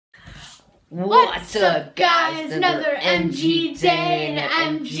What's up, guys? Another MG day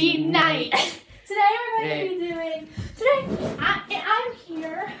and MG night. Today we're going to be doing. I'm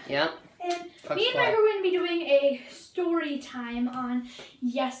here. Yep. And me and Mike are going to be doing a story time on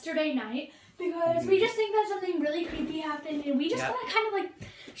yesterday night because we just think that something really creepy happened and we just want to kind of like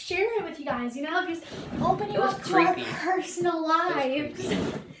share it with you guys. You know, just opening up to our personal lives.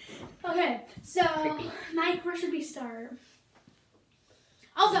 Okay, so Mike, where should we start?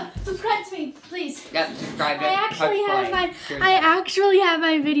 Also, subscribe to me, please. Yep, subscribe. I actually have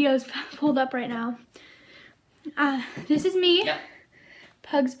my videos pulled up right now. This is me. Yep.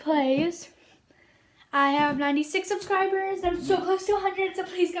 Pugs Playz. I have 96 subscribers. I'm so close to 100, so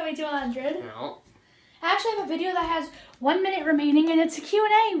please get me to 100. No. I actually have a video that has 1 minute remaining, and it's a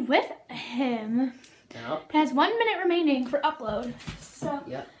Q&A with him. Yep. It has 1 minute remaining for upload. So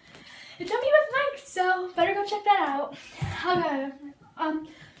yep. It's on me with Mike, so better go check that out. Okay.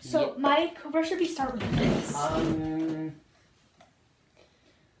 So Mike, where should we start with this?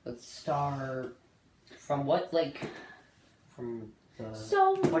 Let's start from what, like, from the...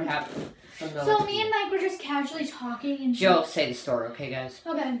 what happened? So me and Mike were just casually talking and... Joe, say the story, okay, guys?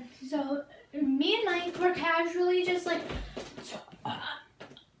 Okay, so me and Mike were casually just, like,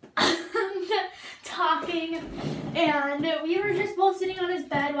 talking, and we were just both sitting on his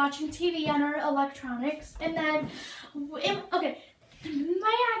bed watching TV on our electronics, and then, might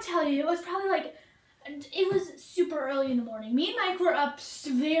I tell you, it was probably like, it was super early in the morning. Me and Mike were up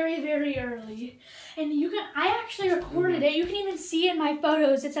very, very early. And I actually recorded it. You can even see in my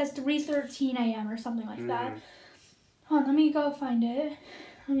photos, it says 3:13 a.m. or something like that. Hold on, let me go find it.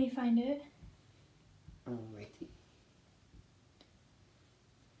 Let me find it. Oh, wait. Did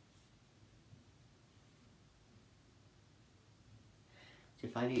you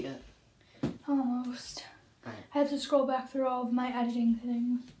find it yet? Almost. Right. I had to scroll back through all of my editing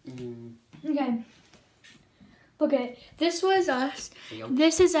things. Okay. Look at it. This was us.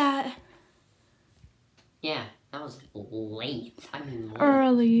 This is at... Yeah, that was late. I mean, late.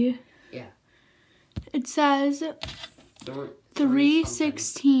 Early. Yeah. It says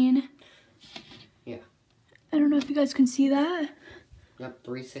 3:16. Yeah. I don't know if you guys can see that. Yep,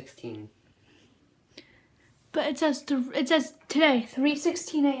 3:16. But it says today,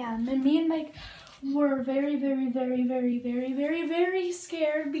 3:16 a.m. And me and Mike were very, very, very, very, very, very, very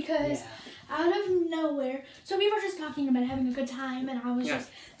scared because out of nowhere. So we were just talking about having a good time, and I was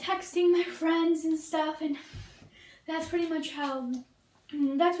just texting my friends and stuff, and that's pretty much how.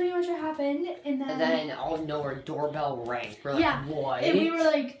 That's pretty much what happened. And then out of nowhere, doorbell rang. We're like, what? And we were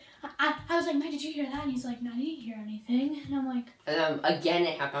like, I was like, Mike, did you hear that? And he's like, no, I didn't hear anything. And I'm like, and then again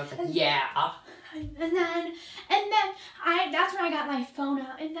it happened. I was like, yeah. And then that's when I got my phone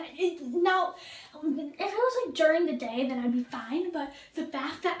out. And now, if it was like during the day, then I'd be fine. But the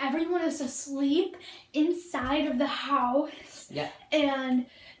fact that everyone is asleep inside of the house, and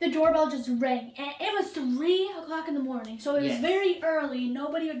the doorbell just rang, and it was 3 o'clock in the morning, so it was very early.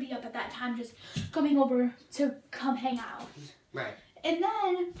 Nobody would be up at that time, just coming over to come hang out. Right. And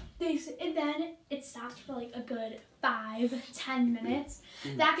then it stopped for like a good 5-10 minutes.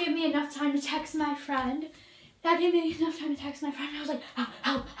 That gave me enough time to text my friend. I was like,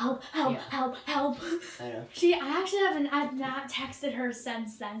 help. I know. I've not texted her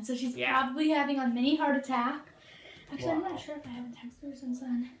since then. So she's probably having a mini heart attack. Actually, I'm not sure if I haven't texted her since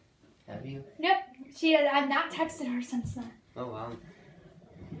then. Have you? Nope. I've not texted her since then. Oh, wow.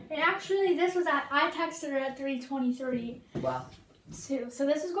 And actually, I texted her at 3:23. Wow. Too. So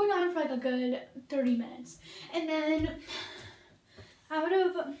this is going on for like a good 30 minutes. And then out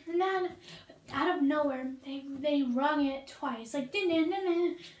of nowhere, they rung it twice. Like, din, din, din,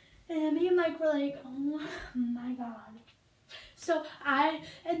 din. And me and Mike were like, oh my God. So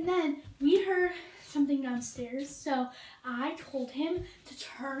and then we heard something downstairs. So I told him to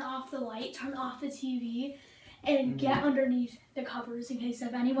turn off the light, turn off the TV, and get underneath the covers in case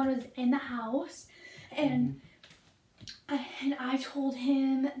if anyone was in the house. And I told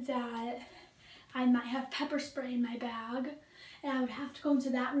him that I might have pepper spray in my bag, and I would have to go into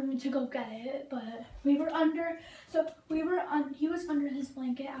that room to go get it. But he was under his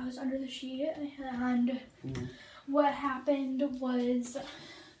blanket, I was under the sheet, and what happened was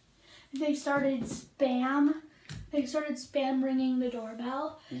they started spam ringing the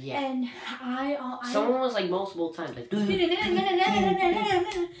doorbell. Yeah. And someone was like multiple times like and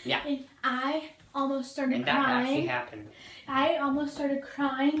I almost started and crying. That actually happened. I almost started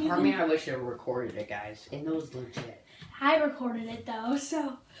crying. Part of me, I wish I recorded it, guys. And it was legit. I recorded it though,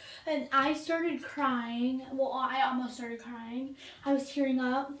 and I started crying. Well, I almost started crying. I was tearing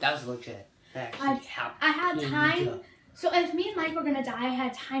up. That was legit. That actually happened. I had time So if me and Mike were gonna die, I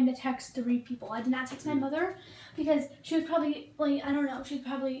had time to text 3 people. I did not text my mother because she was probably like, I don't know, she'd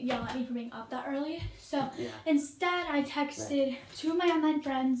probably yell at me for being up that early. So instead, I texted 2 of my online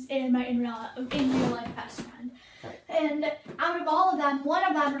friends and my in real life best friend. Right. And out of all of them, one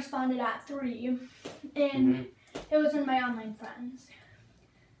of them responded at 3, and it was one of my online friends.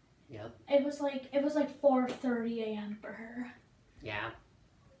 Yep. It was like 4:30 a.m. for her. Yeah.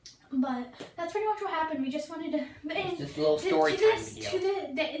 But that's pretty much what happened. We just wanted to. It's just a little story time video.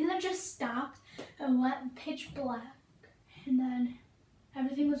 And then it just stopped and went pitch black, and then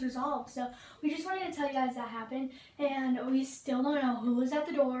everything was resolved. So we just wanted to tell you guys that happened, and we still don't know who was at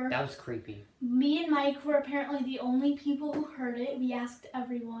the door. That was creepy. Me and Mike were apparently the only people who heard it. We asked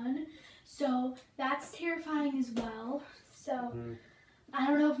everyone, so that's terrifying as well. So. I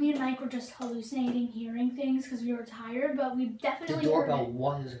don't know if me and Mike were just hallucinating, hearing things because we were tired, but we definitely The doorbell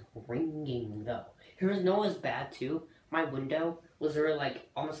was ringing, though. Here's Noah's bad, too. My window was there, like,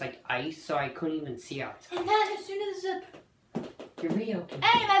 almost like ice, so I couldn't even see outside. And then as soon as your video came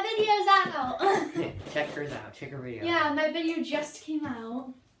Hey, my video's out! Check hers out. Check her video Yeah, my video just came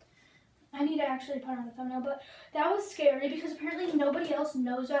out. I need to actually put it on the thumbnail, but that was scary because apparently nobody else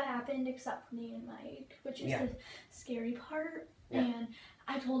knows what happened except for me and Mike, which is the scary part. Yeah. And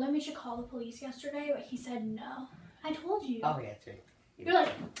I told him we should call the police yesterday, but he said no. I told you. Oh, yeah, too. You're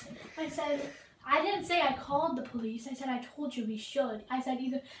like, I didn't say I called the police. I said I told you we should. I said,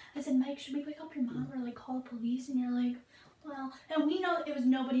 Mike, should we wake up your mom or like call the police? And you're like, well, and we know it was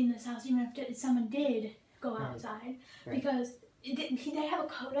nobody in this house, even if someone did go outside, because they have a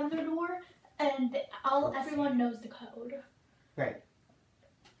code on their door, and everyone knows the code. Right.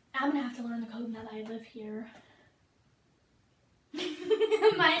 I'm gonna have to learn the code now that I live here.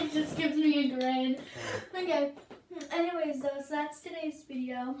 Mine just gives me a grin. Okay. Anyways, though, so that's today's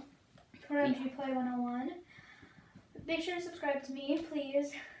video for MG Play 101. Make sure to subscribe to me,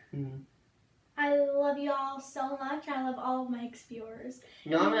 please. I love you all so much. I love all of Mike's viewers.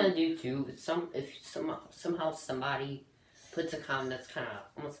 You know what I'm gonna do too? If somehow somebody puts a comment that's kind of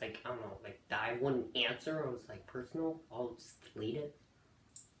almost like, I don't know, like that I wouldn't answer or was like personal, I'll just delete it.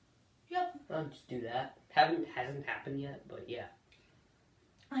 Yep. I'll just do that. Hasn't happened yet, but yeah.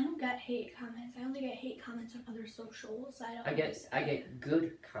 I don't get hate comments. I only get hate comments on other socials. I get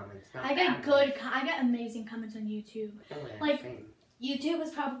good comments. I get amazing comments on YouTube. Oh, yeah, like same. YouTube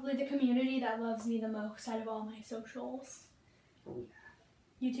is probably the community that loves me the most out of all my socials. Oh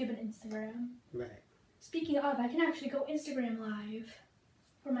yeah. YouTube and Instagram. Right. Speaking of, I can actually go Instagram live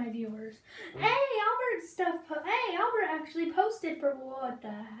for my viewers. Hey, Albert Albert actually posted for what the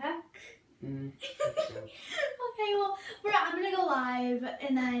heck? Okay, well, I'm gonna go live,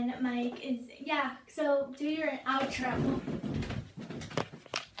 and then Mike is, so do your outro.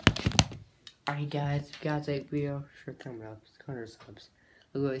 Alright guys, if you guys like the video, sure thumbs up, 100 subs.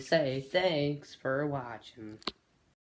 We always say thanks for watching.